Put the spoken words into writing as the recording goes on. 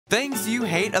Things you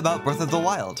hate about Breath of the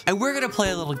Wild. And we're gonna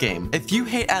play a little game. If you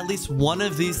hate at least one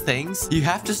of these things, you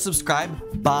have to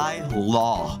subscribe by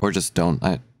law. Or just don't.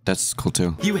 That's cool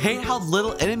too. You hate how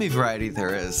little enemy variety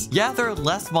there is. Yeah, there are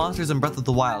less monsters in Breath of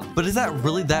the Wild, but is that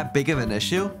really that big of an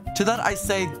issue? To that I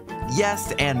say,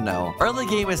 yes and no. Early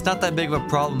game is not that big of a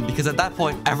problem because at that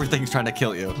point, everything's trying to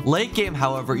kill you. Late game,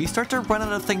 however, you start to run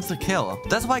out of things to kill.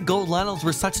 That's why gold Lynels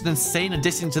were such an insane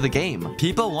addition to the game.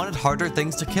 People wanted harder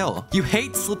things to kill. You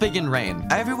hate slipping in rain.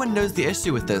 Everyone knows the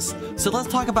issue with this, so let's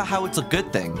talk about how it's a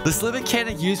good thing. The slip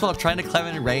mechanic used while trying to climb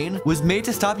in rain was made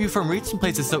to stop you from reaching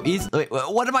places so easy. Wait,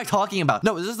 what am I talking about?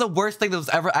 No, this is the worst thing that was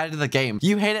ever added to the game.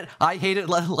 You hate it, I hate it,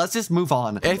 let's just move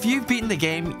on. If you've beaten the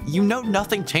game, you know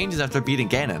nothing changes after beating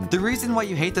Ganon. The reason why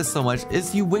you hate this so much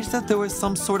is you wish that there was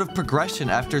some sort of progression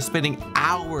after spending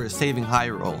hours saving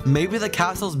Hyrule. Maybe the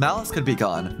castle's malice could be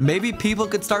gone. Maybe people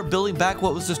could start building back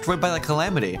what was destroyed by the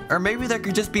calamity. Or maybe there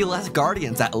could just be less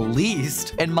guardians at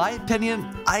least. In my opinion,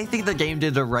 I think the game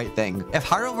did the right thing. If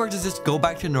Hyrule were to just go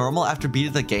back to normal after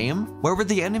beating the game, where would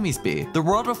the enemies be? The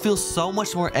world would feel so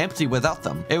much more empty without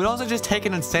them. It would also just take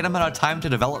an insane amount of time to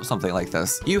develop something like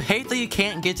this. You hate that you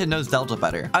can't get to know Zelda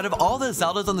better. Out of all the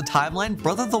Zeldas on the timeline,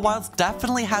 Breath of the Wild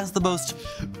definitely has the most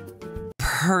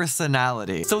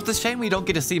personality. So it's a shame we don't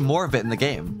get to see more of it in the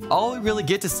game. All we really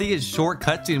get to see is short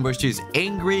cutscene where she's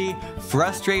angry,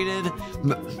 frustrated,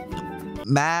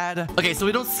 mad. Okay, so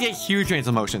we don't see a huge range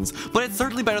of emotions, but it's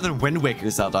certainly better than Wind Waker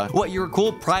Zelda. What, you're a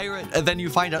cool pirate, and then you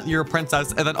find out you're a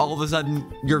princess, and then all of a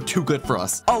sudden, you're too good for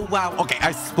us. Oh, wow. Okay,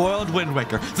 I spoiled Wind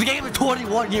Waker. The game is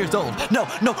 21 years old. No,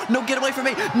 get away from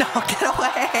me. No, get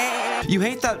away. You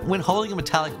hate that when holding a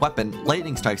metallic weapon,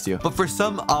 lightning strikes you, but for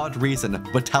some odd reason,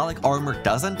 metallic armor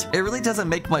doesn't. It really doesn't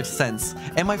make much sense.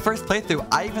 In my first playthrough,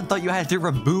 I even thought you had to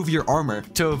remove your armor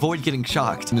to avoid getting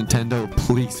shocked. Nintendo,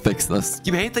 please fix this.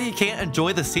 You hate that you can't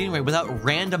enjoy the scenery without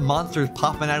random monsters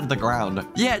popping out of the ground.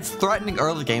 Yeah, it's threatening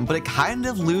early game, but it kind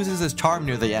of loses its charm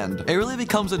near the end. It really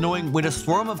becomes annoying when a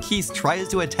swarm of keys tries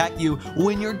to attack you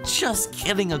when you're just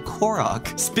getting a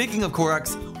Korok. Speaking of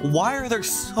Koroks, why are there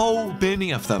so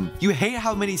many of them? You hate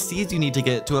how many seeds you need to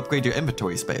get to upgrade your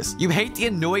inventory space. You hate the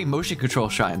annoying motion control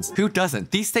shrines. Who doesn't?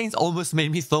 These things almost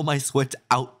made me throw my Switch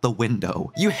out the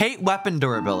window. You hate weapon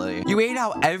durability. You hate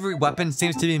how every weapon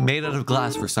seems to be made out of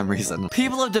glass for some reason.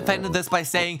 People have defended this by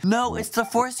saying, no, it's to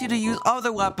force you to use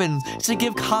other weapons to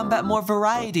give combat more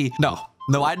variety.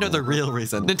 No, I know the real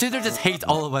reason. Nintendo just hates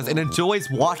all of us and enjoys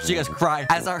watching us cry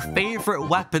as our favorite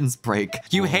weapons break.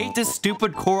 You hate this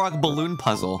stupid Korok balloon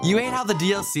puzzle. You hate how the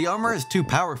DLC armor is too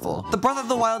powerful. The Breath of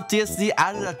the Wild DLC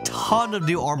added a ton of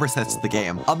new armor sets to the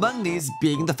game, among these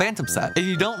being the Phantom set. If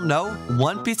you don't know,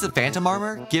 one piece of Phantom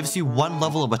armor gives you one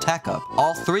level of attack up.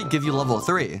 All three give you level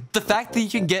 3. The fact that you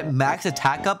can get max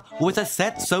attack up with a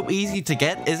set so easy to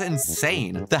get is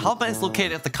insane. The helmet is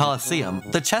located at the Colosseum,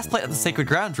 the chestplate at the Sacred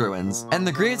Ground ruins, and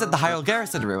the greaves at the Hyrule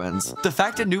Garrison ruins. The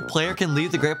fact a new player can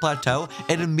leave the Great Plateau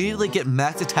and immediately get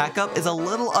max attack up is a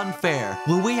little unfair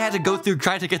when we had to go through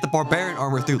trying to get the Barbarian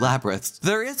armor through Labyrinths.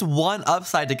 There is one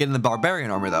upside to getting the Barbarian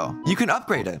armor though. You can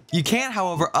upgrade it. You can't,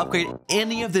 however, upgrade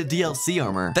any of the DLC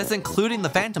armor. That's including the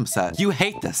Phantom set. You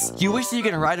hate this. You wish you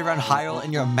could ride around Hyrule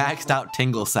in your maxed out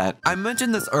Tingle set. I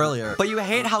mentioned this earlier, but you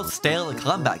hate how stale the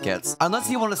combat gets.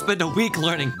 Unless you want to spend a week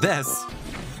learning this.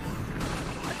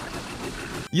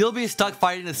 You'll be stuck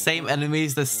fighting the same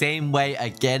enemies the same way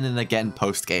again and again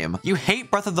post-game. You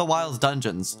hate Breath of the Wild's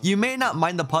dungeons. You may not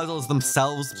mind the puzzles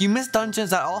themselves, you miss dungeons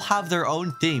that all have their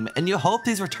own theme, and you hope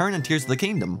these return in Tears of the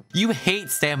Kingdom. You hate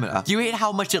stamina. You hate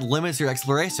how much it limits your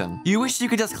exploration. You wish you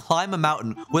could just climb a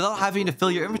mountain without having to fill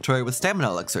your inventory with stamina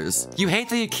elixirs. You hate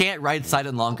that you can't ride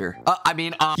Sidon longer.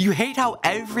 You hate how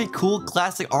every cool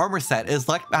classic armor set is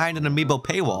locked behind an amiibo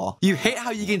paywall. You hate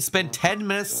how you can spend 10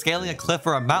 minutes scaling a cliff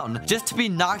or a mountain just to be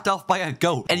knocked off by a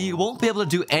goat, and you won't be able to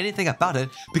do anything about it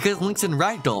because Link's in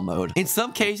ragdoll mode. In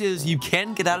some cases, you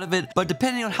can get out of it, but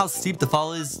depending on how steep the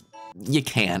fall is, you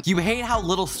can't. You hate how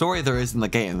little story there is in the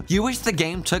game. You wish the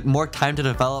game took more time to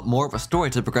develop more of a story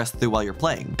to progress through while you're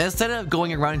playing, instead of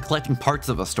going around collecting parts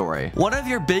of a story. One of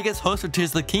your biggest hopes for Tears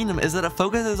of the Kingdom is that it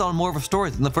focuses on more of a story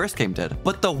than the first game did.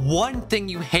 But the one thing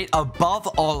you hate above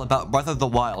all about Breath of the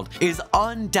Wild is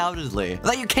undoubtedly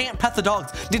that you can't pet the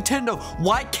dogs. Nintendo,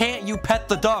 why can't you pet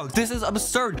the dogs? This is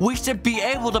absurd. We should be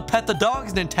able to pet the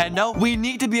dogs, Nintendo. We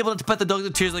need to be able to pet the dogs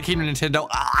in Tears of the Kingdom, Nintendo.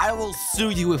 I will sue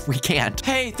you if we can't.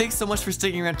 Hey, thanks so much for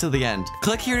sticking around to the end.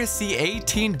 Click here to see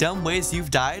 18 dumb ways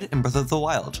you've died in Breath of the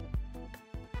Wild.